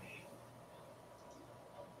along.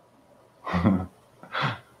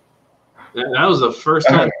 That was the first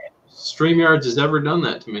time StreamYards has ever done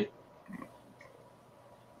that to me.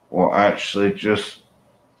 Well, actually, just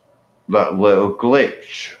that little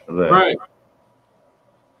glitch there. Right.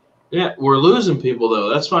 Yeah, we're losing people though.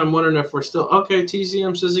 That's why I'm wondering if we're still okay.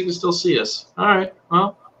 TCM says he can still see us. All right.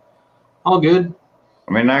 Well, all good.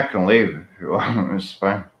 I mean, I can leave if you want. It's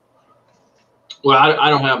fine. Well, I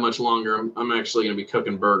don't have much longer. I'm actually going to be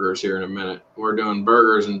cooking burgers here in a minute. We're doing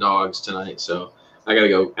burgers and dogs tonight, so I got to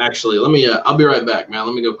go. Actually, let me. I'll be right back, man.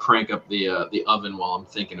 Let me go crank up the oven while I'm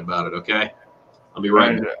thinking about it. Okay. I'll be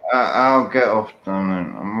right back. I'll get off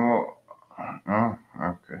then. Oh,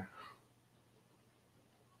 okay.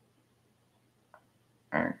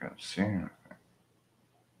 I ain't got to see it.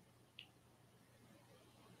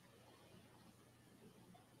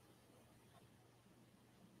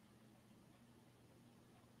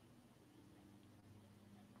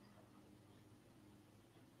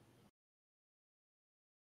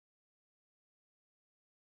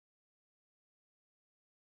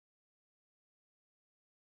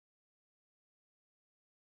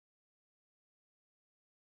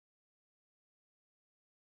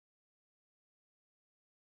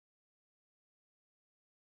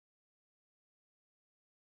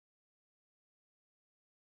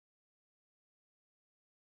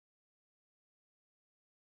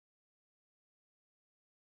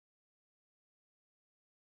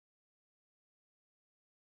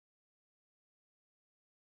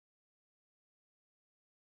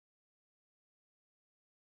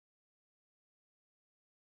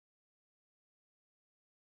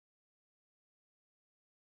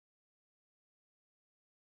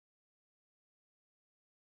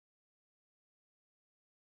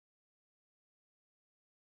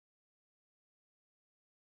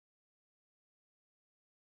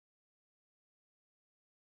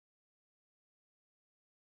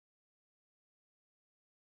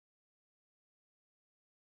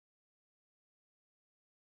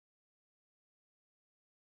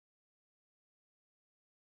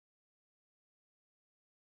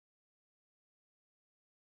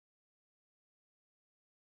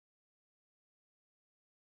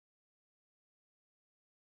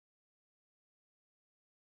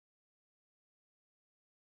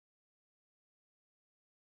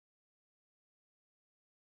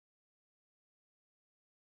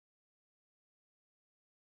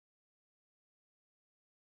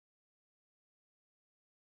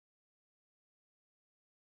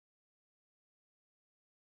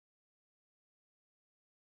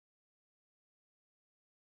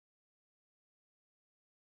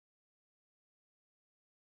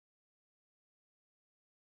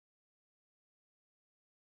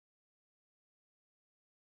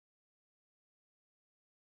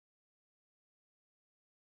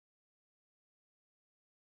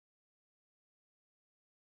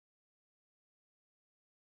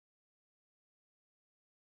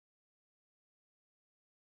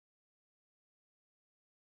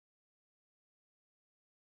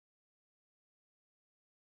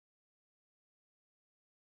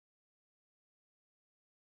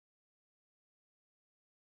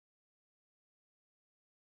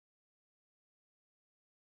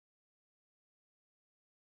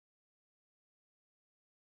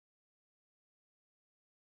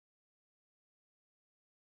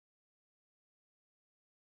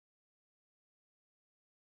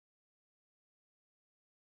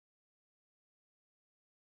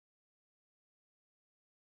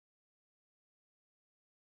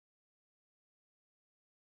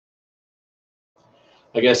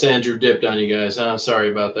 I guess Andrew dipped on you guys. Huh?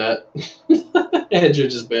 Sorry about that. Andrew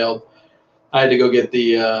just bailed. I had to go get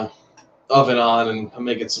the oven on, and I'm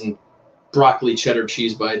making some broccoli cheddar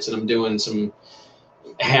cheese bites, and I'm doing some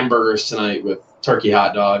hamburgers tonight with turkey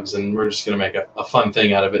hot dogs, and we're just going to make a fun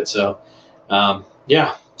thing out of it. So,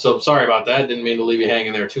 yeah. So sorry about that. Didn't mean to leave you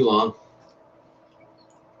hanging there too long.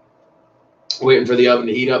 Waiting for the oven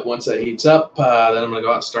to heat up. Once that heats up, then I'm going to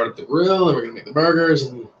go out and start at the grill, and we're going to make the burgers,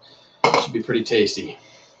 and it should be pretty tasty.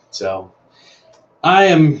 So I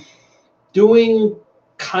am doing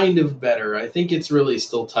kind of better. I think it's really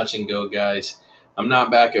still touch and go, guys. I'm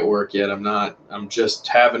not back at work yet. I'm just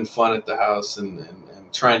having fun at the house and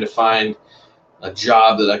trying to find a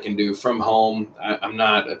job that I can do from home. I'm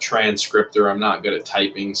not a transcriptor. I'm not good at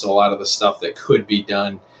typing. So a lot of the stuff that could be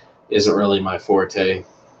done isn't really my forte.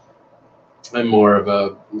 I'm more of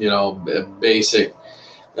a, a basic.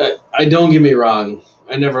 Don't get me wrong.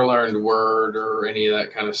 I never learned Word or any of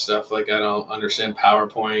that kind of stuff. Like, I don't understand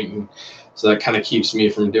PowerPoint, and so that kind of keeps me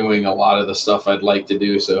from doing a lot of the stuff I'd like to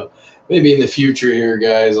do. So maybe in the future here,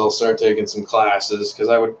 guys, I'll start taking some classes, because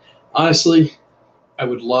I would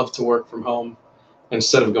love to work from home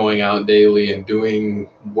instead of going out daily and doing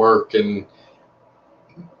work, and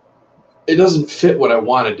it doesn't fit what I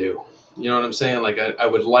want to do. You know what I'm saying? Like, I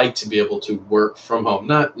would like to be able to work from home,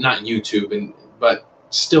 not YouTube, but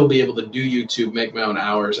still be able to do YouTube, make my own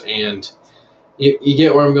hours. And you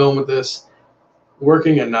get where I'm going with this?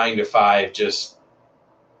 Working a 9 to 5 just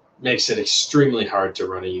makes it extremely hard to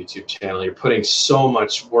run a YouTube channel. You're putting so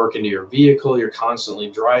much work into your vehicle. You're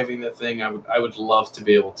constantly driving the thing. I would love to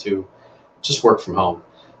be able to just work from home.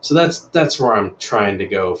 So that's where I'm trying to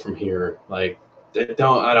go from here. Like, I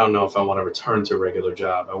don't know if I want to return to a regular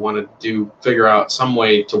job. I want to figure out some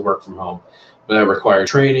way to work from home. But that requires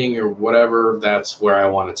training or whatever. That's where I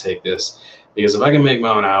want to take this. Because if I can make my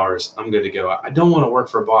own hours, I'm good to go. I don't want to work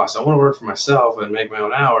for a boss. I want to work for myself and make my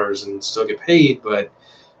own hours and still get paid. But,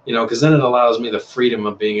 because then it allows me the freedom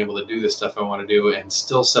of being able to do the stuff I want to do and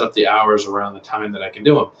still set up the hours around the time that I can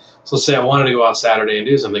do them. So let's say I wanted to go out Saturday and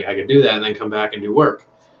do something. I could do that and then come back and do work.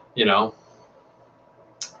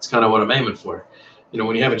 It's kind of what I'm aiming for.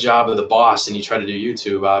 When you have a job with a boss and you try to do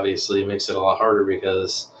YouTube, obviously it makes it a lot harder,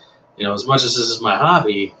 because, as much as this is my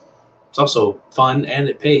hobby, it's also fun and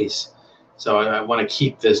it pays. So I want to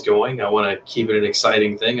keep this going. I want to keep it an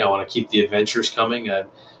exciting thing. I want to keep the adventures coming. And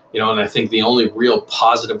I think the only real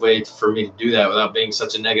positive way for me to do that without being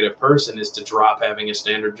such a negative person is to drop having a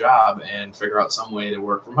standard job and figure out some way to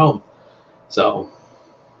work from home. So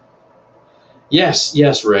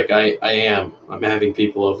yes, Rick, I am. I'm having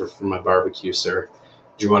people over for my barbecue, sir.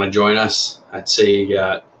 Do you want to join us? I'd say you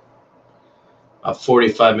got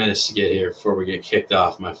 45 minutes to get here before we get kicked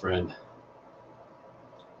off, my friend.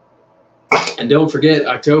 And don't forget,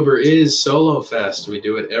 October is Solo Fest. We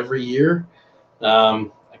do it every year. I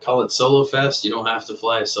call it Solo Fest. You don't have to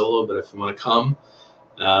fly a solo, but if you want to come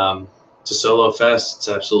to Solo Fest, it's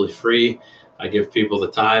absolutely free. I give people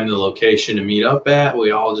the time, the location to meet up at.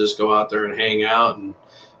 We all just go out there and hang out, and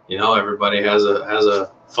everybody has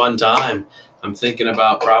a fun time. I'm thinking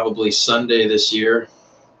about probably Sunday this year.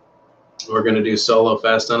 We're going to do Solo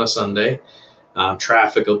Fest on a Sunday.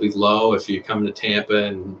 Traffic will be low. If you come to Tampa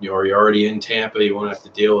and you're already in Tampa, you won't have to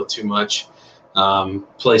deal with too much.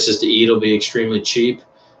 Places to eat will be extremely cheap.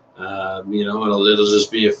 It'll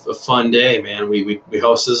just be a fun day, man. We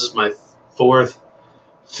host. This is my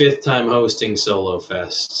fifth time hosting Solo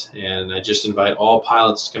Fest, and I just invite all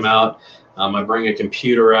pilots to come out. I bring a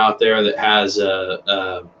computer out there that has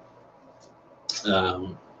a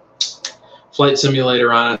flight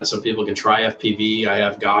simulator on it, so people can try FPV. I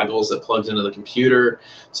have goggles that plugs into the computer,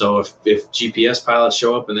 so if GPS pilots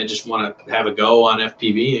show up and they just want to have a go on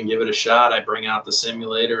FPV and give it a shot, I bring out the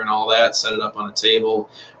simulator and all that, set it up on a table,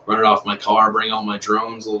 run it off my car, bring all my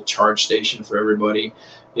drones, a little charge station for everybody.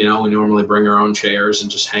 We normally bring our own chairs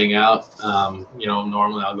and just hang out.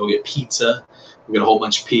 Normally I'll go get pizza. We get a whole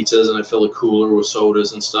bunch of pizzas, and I fill a cooler with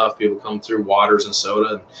sodas and stuff. People come through, waters and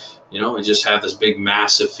soda, and just have this big,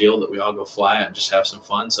 massive field that we all go fly at and just have some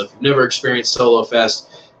fun. So if you've never experienced Solo Fest,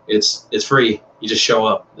 it's free. You just show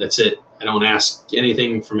up. That's it. I don't ask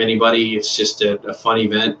anything from anybody. It's just a fun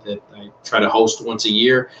event that I try to host twice a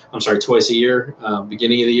year,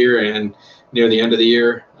 beginning of the year and near the end of the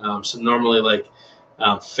year. So normally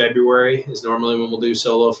February is normally when we'll do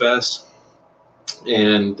Solo Fest,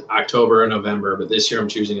 and October and November, but this year I'm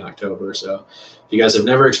choosing October. So if you guys have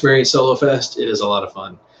never experienced Solo Fest, it is a lot of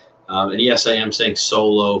fun. And yes, I am saying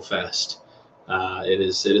Solo Fest. It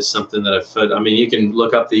is something that you can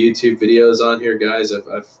look up the YouTube videos on here, guys.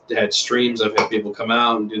 I've had streams. I've had people come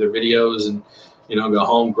out and do their videos, and you know, go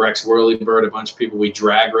home. Greg's Whirlybird, a bunch of people. We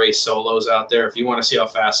drag race solos out there. If you want to see how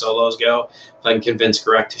fast solos go, if I can convince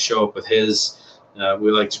Greg to show up with his,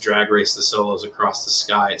 we like to drag race the solos across the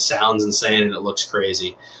sky. It sounds insane and it looks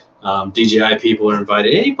crazy. DJI people are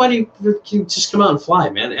invited. Anybody can just come out and fly,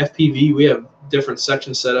 man. FPV, we have different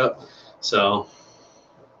sections set up. So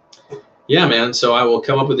yeah, man. So I will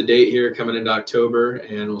come up with a date here coming into October,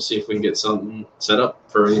 and we'll see if we can get something set up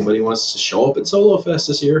for anybody who wants to show up at Solo Fest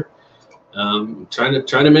this year. Trying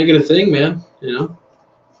to make it a thing, man. You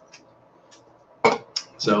know.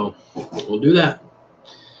 So we'll do that.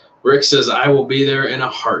 Rick says I will be there in a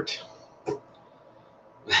heart.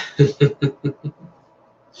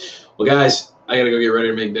 Well, guys, I gotta go get ready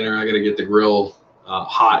to make dinner. I gotta get the grill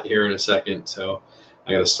hot here in a second, so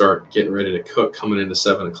I gotta start getting ready to cook coming into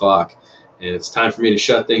 7 o'clock. And it's time for me to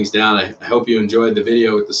shut things down. I hope you enjoyed the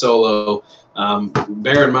video with the Solo.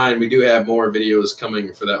 Bear in mind, we do have more videos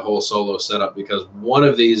coming for that whole Solo setup, because one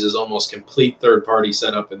of these is almost complete third-party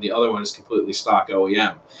setup and the other one is completely stock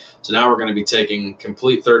OEM. So now we're going to be taking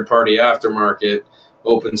complete third-party aftermarket,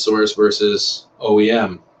 open source versus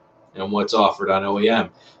OEM, and what's offered on OEM.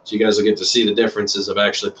 So you guys will get to see the differences of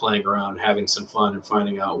actually playing around, having some fun, and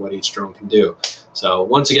finding out what each drone can do. So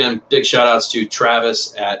once again, big shout outs to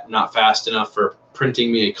Travis at Not Fast Enough for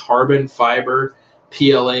printing me a carbon fiber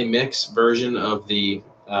PLA mix version of the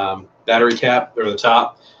battery cap, or the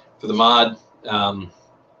top for the mod.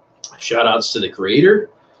 Shout outs to the creator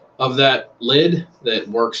of that lid that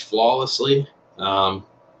works flawlessly.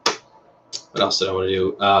 What else did I want to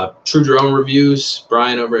do? True Drone Reviews,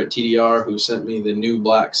 Brian over at TDR, who sent me the new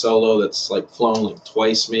black Solo that's like flown like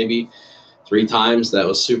twice, maybe 3 times. That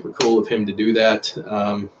was super cool of him to do that.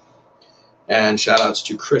 And shout outs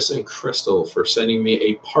to Chris and Crystal for sending me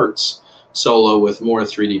a parts Solo with more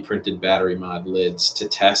 3D printed battery mod lids to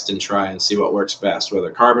test and try and see what works best,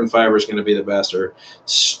 whether carbon fiber is going to be the best or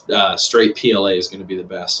straight PLA is going to be the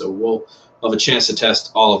best. So we'll have a chance to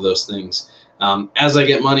test all of those things. As I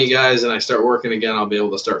get money, guys, and I start working again, I'll be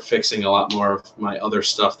able to start fixing a lot more of my other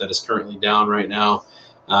stuff that is currently down right now.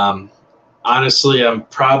 Honestly, I'm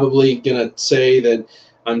probably going to say that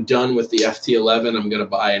I'm done with the FT11. I'm going to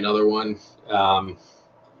buy another one.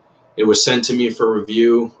 It was sent to me for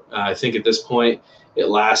review. I think at this point it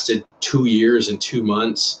lasted 2 years and 2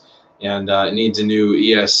 months, and it needs a new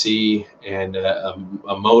ESC and a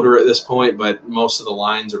motor at this point, but most of the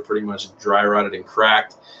lines are pretty much dry rotted and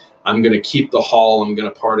cracked. I'm going to keep the hull. I'm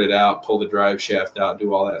going to part it out, pull the drive shaft out,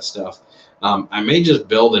 do all that stuff. I may just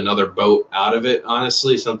build another boat out of it,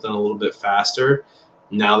 honestly, something a little bit faster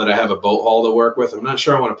now that I have a boat hull to work with. I'm not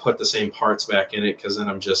sure I want to put the same parts back in it, because then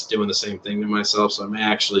I'm just doing the same thing to myself. So I may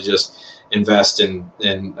actually just invest in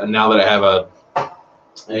now that I have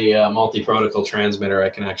a multi-protocol transmitter, I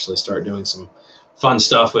can actually start doing some fun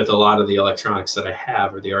stuff with a lot of the electronics that I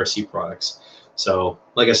have, or the RC products. So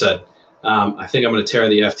like I said, I think I'm going to tear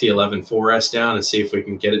the FT11 4S down and see if we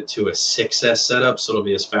can get it to a 6S setup, so it'll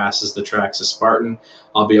be as fast as the Traxxas Spartan.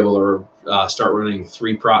 I'll be able to start running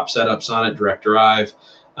 3 prop setups on it, direct drive,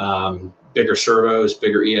 bigger servos,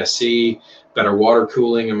 bigger ESC, better water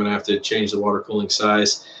cooling. I'm going to have to change the water cooling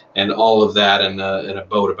size, and all of that in a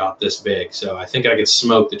boat about this big. So I think I could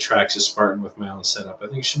smoke the Traxxas Spartan with my own setup. I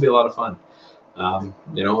think it should be a lot of fun.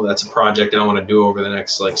 You know, that's a project I want to do over the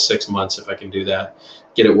next like 6 months, if I can do that,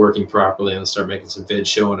 get it working properly, and start making some vids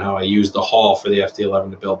showing how I use the hull for the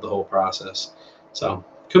FT11 to build the whole process. So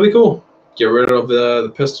could be cool. Get rid of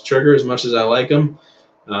the pistol trigger as much as I like them.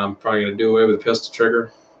 I'm probably going to do away with the pistol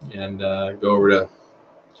trigger and go over to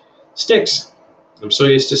sticks. I'm so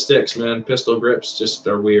used to sticks, man. Pistol grips just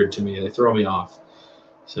are weird to me. They throw me off.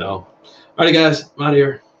 So, alrighty, guys, I'm out of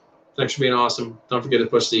here. Thanks for being awesome. Don't forget to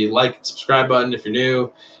push the like and subscribe button if you're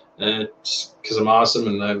new. Just because I'm awesome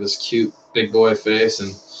and I have this cute big boy face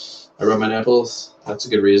and I rub my nipples. That's a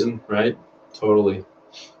good reason, right? Totally.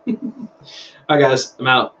 All right, guys, I'm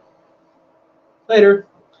out. Later.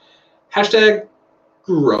 #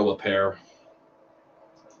 grow a pair.